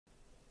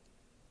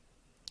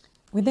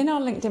Within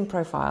our LinkedIn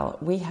profile,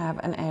 we have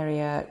an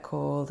area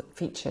called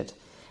Featured.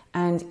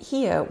 And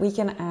here we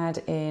can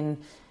add in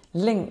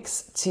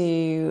links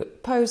to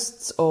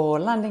posts or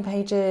landing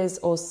pages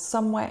or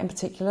somewhere in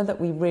particular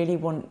that we really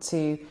want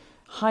to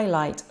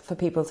highlight for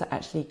people to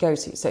actually go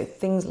to. So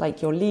things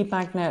like your lead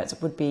magnet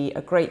would be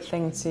a great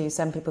thing to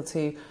send people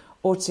to,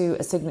 or to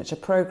a signature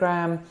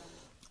program,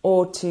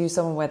 or to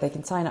someone where they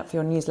can sign up for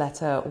your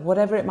newsletter,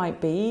 whatever it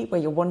might be,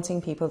 where you're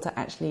wanting people to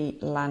actually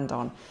land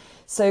on.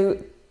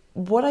 So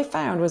what I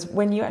found was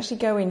when you actually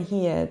go in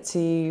here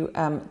to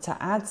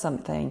add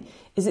something,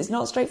 is it's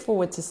not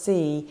straightforward to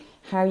see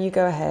how you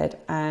go ahead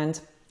and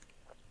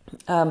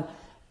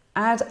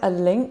add a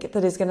link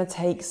that is going to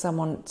take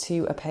someone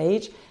to a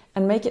page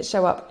and make it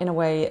show up in a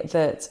way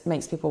that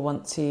makes people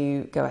want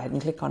to go ahead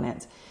and click on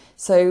it.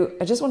 So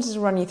I just wanted to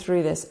run you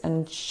through this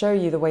and show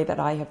you the way that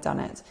I have done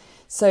it.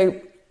 So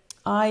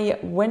I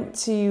went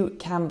to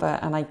Canva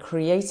and I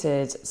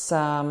created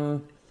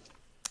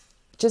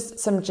just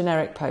some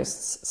generic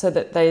posts so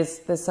that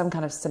there's some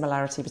kind of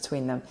similarity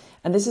between them.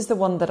 And this is the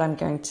one that I'm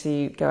going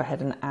to go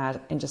ahead and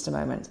add in just a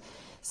moment.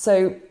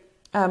 So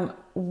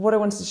what I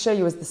wanted to show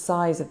you is the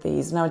size of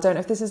these. Now, I don't know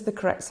if this is the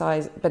correct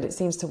size, but it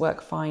seems to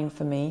work fine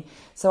for me.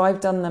 So I've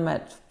done them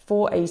at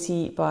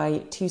 480 by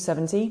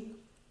 270,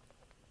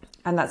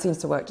 and that seems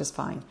to work just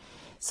fine.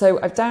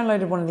 So I've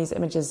downloaded one of these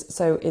images,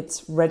 so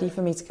it's ready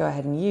for me to go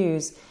ahead and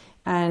use.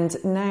 And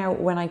now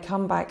when I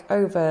come back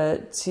over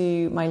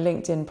to my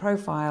LinkedIn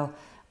profile,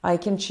 I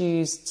can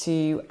choose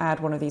to add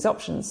one of these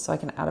options. So I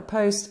can add a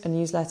post, a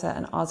newsletter,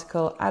 an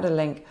article, add a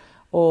link,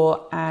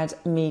 or add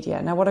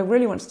media. Now what I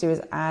really want to do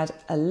is add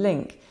a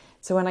link.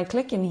 So when I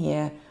click in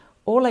here,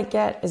 all I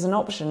get is an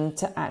option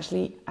to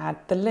actually add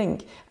the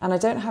link. And I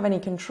don't have any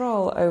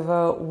control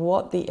over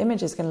what the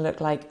image is going to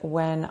look like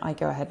when I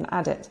go ahead and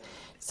add it.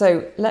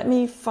 So let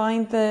me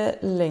find the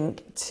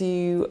link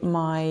to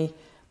my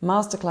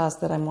masterclass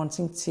that I'm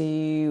wanting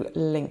to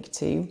link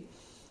to,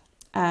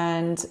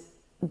 and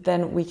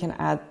then we can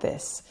add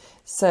this.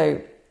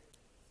 So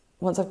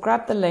once I've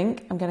grabbed the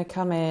link, I'm going to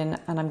come in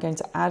and I'm going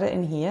to add it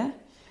in here,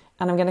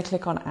 and I'm going to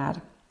click on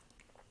add.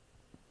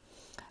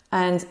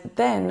 And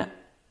then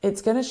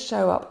it's going to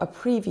show up a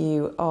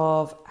preview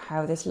of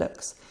how this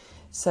looks.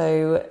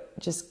 So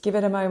just give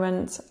it a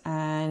moment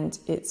and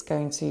it's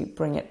going to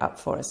bring it up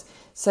for us.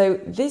 So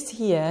this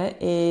here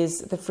is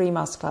the free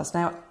masterclass.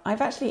 Now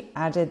I've actually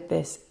added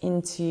this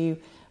into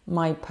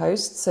my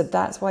post, so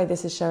that's why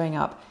this is showing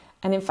up.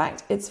 And in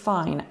fact, it's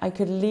fine. I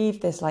could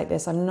leave this like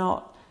this. I'm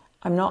not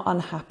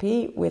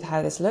unhappy with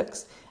how this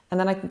looks. And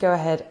then I can go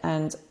ahead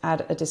and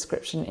add a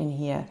description in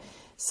here.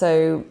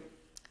 So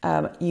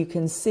you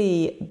can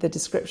see the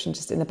description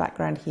just in the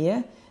background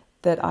here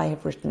that I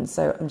have written.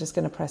 So I'm just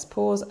going to press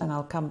pause and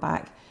I'll come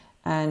back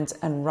and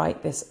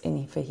write this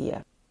in for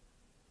here.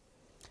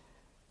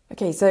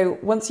 Okay, so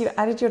once you've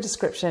added your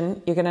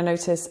description, you're going to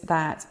notice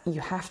that you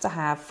have to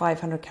have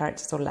 500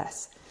 characters or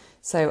less.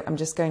 So I'm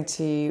just going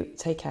to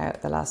take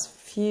out the last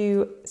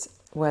few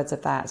words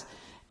of that.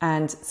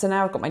 And so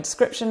now I've got my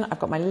description, I've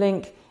got my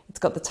link, it's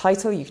got the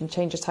title, you can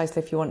change the title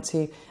if you want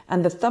to,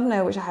 and the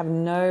thumbnail, which I have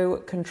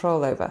no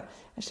control over.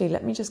 Actually,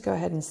 let me just go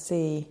ahead and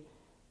see.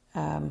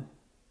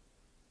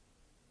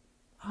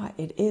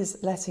 It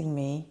is letting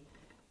me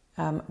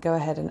go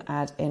ahead and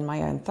add in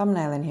my own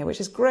thumbnail in here, which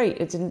is great.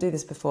 It didn't do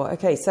this before.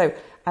 Okay, so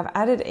I've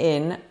added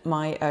in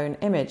my own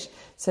image.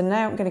 So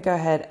now I'm going to go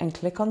ahead and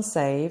click on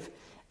save,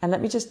 and let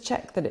me just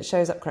check that it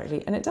shows up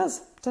correctly. And it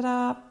does.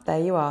 Ta-da! There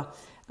you are.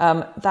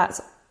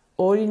 That's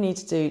all you need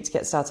to do to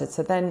get started.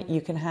 So then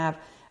you can have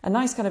a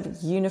nice kind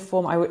of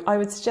uniform. I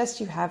would suggest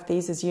you have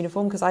these as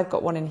uniform, because I've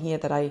got one in here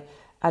that I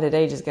added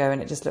ages ago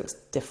and it just looks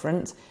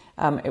different.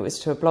 It was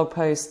to a blog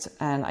post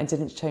and I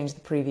didn't change the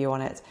preview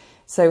on it.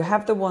 So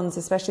have the ones,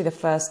 especially the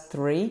first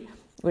three,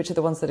 which are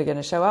the ones that are going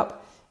to show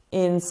up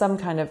in some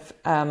kind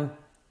of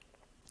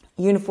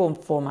uniform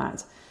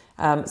format,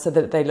 so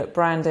that they look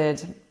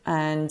branded,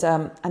 and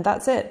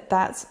that's it.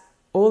 That's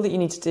all that you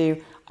need to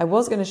do. I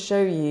was going to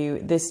show you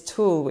this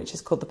tool, which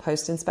is called the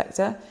Post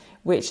Inspector,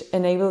 which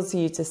enables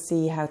you to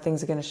see how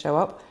things are going to show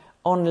up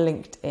on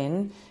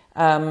LinkedIn.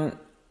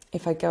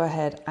 If I go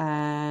ahead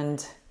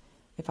and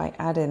if I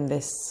add in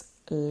this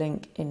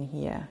link in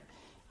here,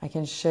 I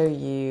can show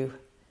you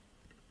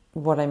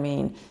what I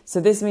mean. So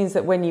this means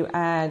that when you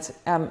add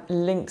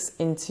links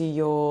into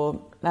your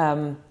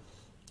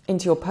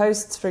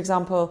posts, for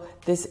example,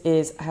 this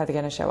is how they're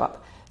going to show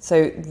up.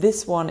 So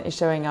this one is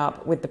showing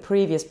up with the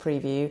previous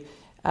preview.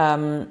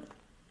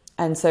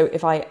 And so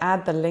if I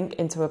add the link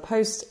into a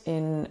post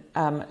in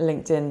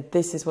LinkedIn,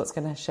 this is what's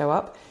going to show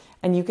up.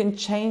 And you can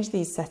change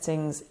these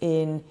settings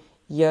in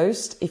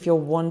Yoast if you're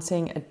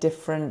wanting a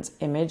different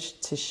image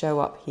to show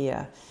up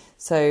here.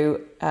 So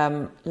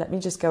let me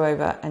just go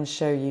over and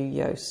show you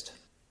Yoast.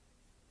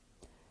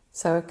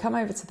 So I've come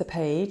over to the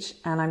page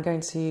and I'm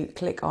going to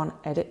click on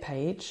Edit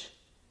Page.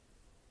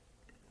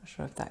 Not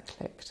sure if that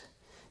clicked.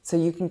 So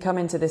you can come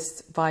into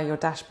this via your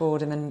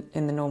dashboard in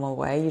the normal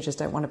way. You just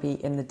don't want to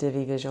be in the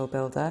Divi Visual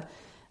Builder.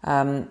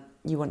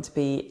 you want to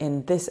be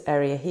in this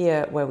area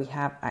here where we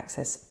have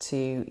access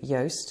to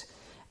Yoast.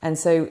 And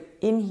so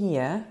in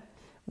here,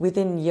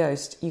 within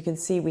Yoast, you can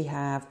see we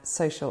have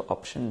social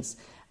options.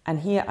 And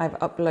here I've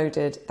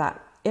uploaded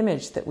that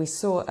image that we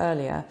saw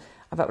earlier.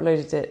 I've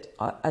uploaded it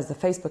as the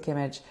Facebook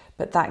image,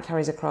 but that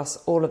carries across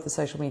all of the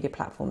social media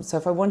platforms. So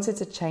if I wanted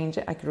to change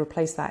it, I could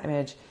replace that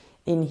image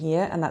in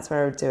here, and that's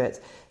where I would do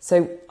it.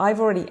 So I've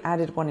already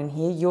added one in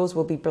here. Yours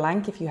will be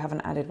blank if you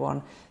haven't added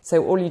one.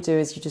 So all you do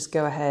is you just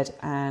go ahead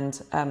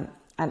and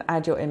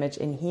add your image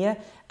in here,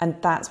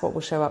 and that's what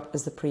will show up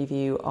as the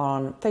preview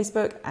on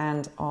Facebook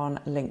and on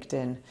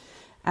LinkedIn.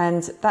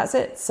 And that's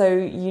it. So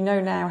you know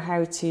now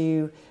how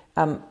to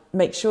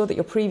make sure that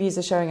your previews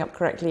are showing up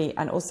correctly,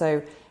 and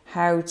also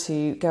how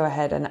to go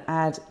ahead and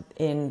add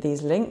in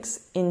these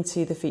links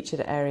into the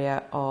featured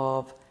area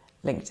of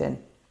LinkedIn.